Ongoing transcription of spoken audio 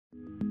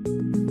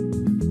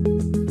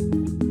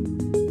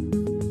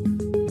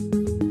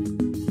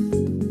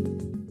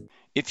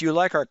If you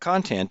like our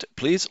content,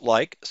 please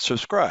like,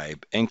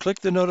 subscribe, and click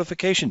the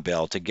notification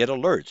bell to get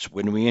alerts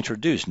when we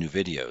introduce new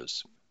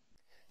videos.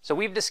 So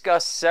we've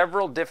discussed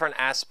several different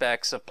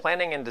aspects of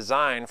planning and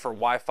design for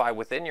Wi-Fi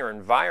within your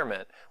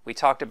environment. We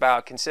talked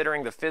about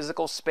considering the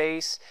physical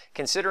space,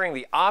 considering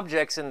the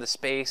objects in the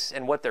space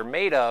and what they're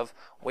made of.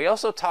 We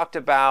also talked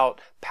about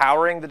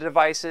powering the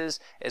devices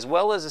as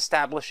well as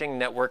establishing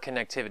network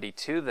connectivity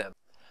to them.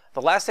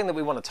 The last thing that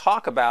we want to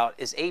talk about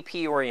is AP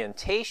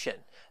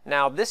orientation.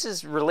 Now this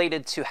is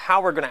related to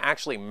how we're going to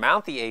actually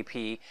mount the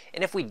AP,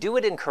 and if we do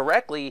it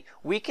incorrectly,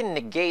 we can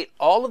negate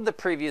all of the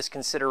previous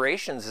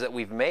considerations that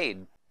we've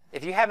made.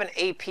 If you have an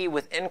AP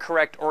with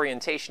incorrect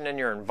orientation in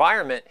your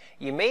environment,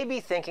 you may be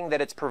thinking that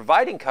it's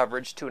providing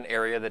coverage to an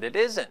area that it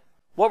isn't.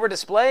 What we're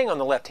displaying on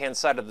the left-hand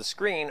side of the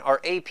screen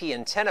are AP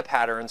antenna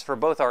patterns for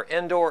both our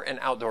indoor and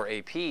outdoor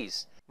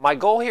APs. My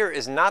goal here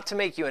is not to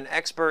make you an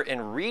expert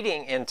in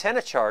reading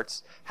antenna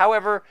charts.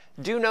 However,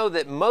 do know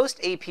that most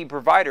AP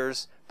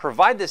providers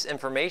provide this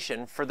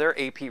information for their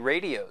AP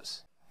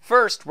radios.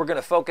 First, we're going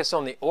to focus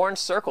on the orange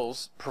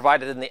circles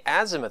provided in the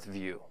azimuth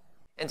view.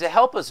 And to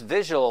help us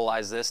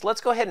visualize this,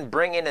 let's go ahead and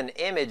bring in an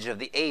image of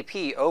the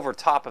AP over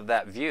top of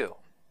that view.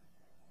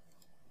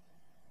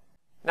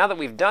 Now that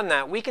we've done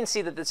that, we can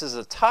see that this is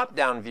a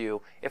top-down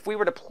view. If we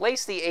were to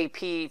place the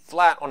AP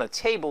flat on a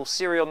table,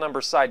 serial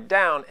number side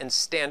down, and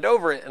stand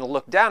over it and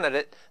look down at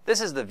it, this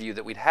is the view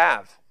that we'd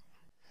have.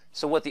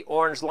 So what the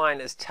orange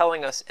line is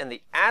telling us in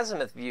the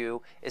azimuth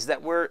view is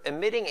that we're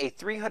emitting a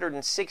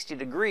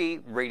 360-degree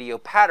radio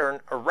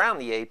pattern around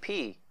the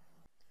AP.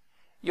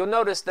 You'll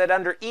notice that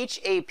under each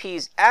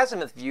AP's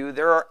azimuth view,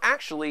 there are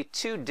actually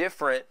two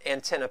different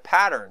antenna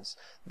patterns.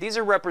 These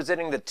are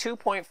representing the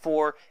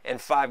 2.4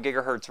 and 5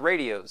 gigahertz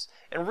radios.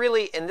 And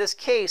really, in this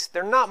case,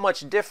 they're not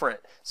much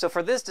different. So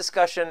for this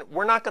discussion,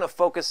 we're not going to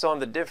focus on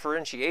the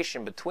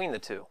differentiation between the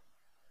two.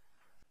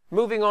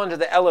 Moving on to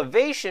the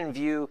elevation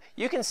view,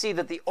 you can see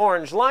that the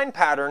orange line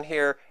pattern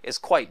here is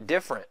quite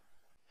different.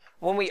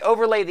 When we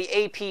overlay the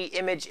AP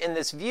image in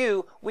this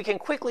view, we can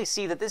quickly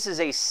see that this is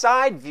a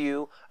side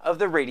view of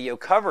the radio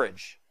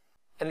coverage.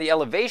 In the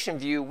elevation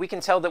view, we can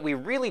tell that we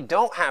really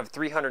don't have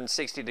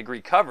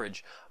 360-degree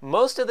coverage.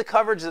 Most of the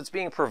coverage that's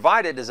being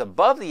provided is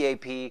above the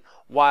AP,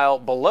 while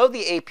below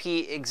the AP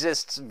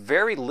exists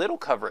very little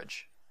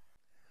coverage.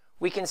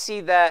 We can see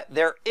that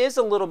there is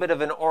a little bit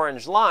of an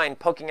orange line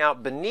poking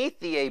out beneath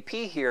the AP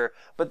here,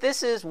 but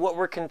this is what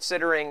we're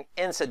considering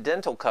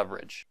incidental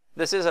coverage.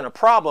 This isn't a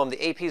problem, the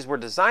APs were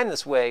designed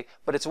this way,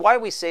 but it's why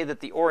we say that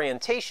the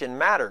orientation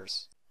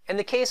matters. In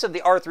the case of the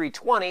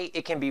R320,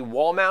 it can be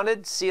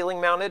wall-mounted,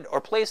 ceiling-mounted,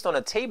 or placed on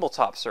a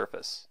tabletop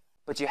surface.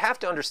 But you have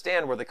to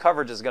understand where the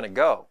coverage is going to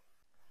go.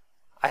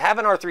 I have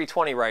an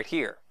R320 right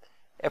here.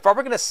 If I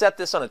were going to set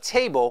this on a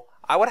table,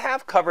 I would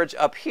have coverage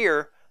up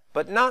here,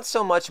 but not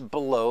so much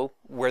below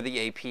where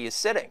the AP is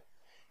sitting.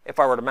 If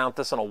I were to mount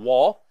this on a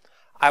wall,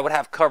 I would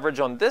have coverage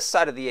on this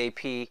side of the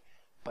AP,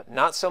 but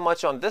not so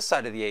much on this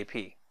side of the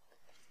AP.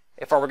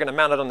 If I were going to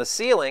mount it on the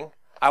ceiling,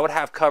 I would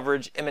have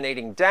coverage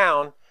emanating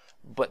down,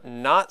 but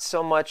not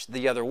so much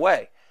the other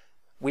way.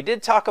 We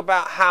did talk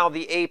about how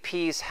the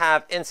APs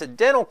have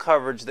incidental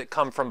coverage that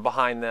come from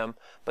behind them,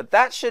 but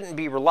that shouldn't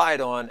be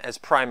relied on as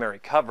primary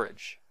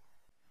coverage.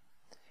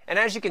 And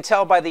as you can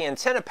tell by the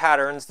antenna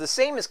patterns, the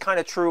same is kind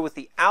of true with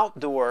the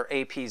outdoor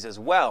APs as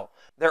well.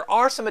 There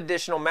are some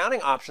additional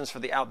mounting options for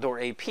the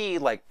outdoor AP,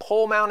 like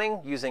pole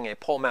mounting using a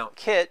pole mount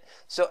kit.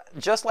 So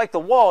just like the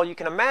wall, you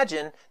can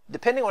imagine,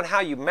 depending on how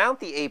you mount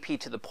the AP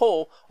to the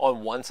pole,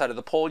 on one side of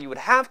the pole you would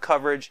have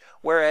coverage,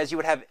 whereas you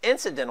would have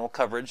incidental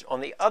coverage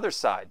on the other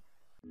side.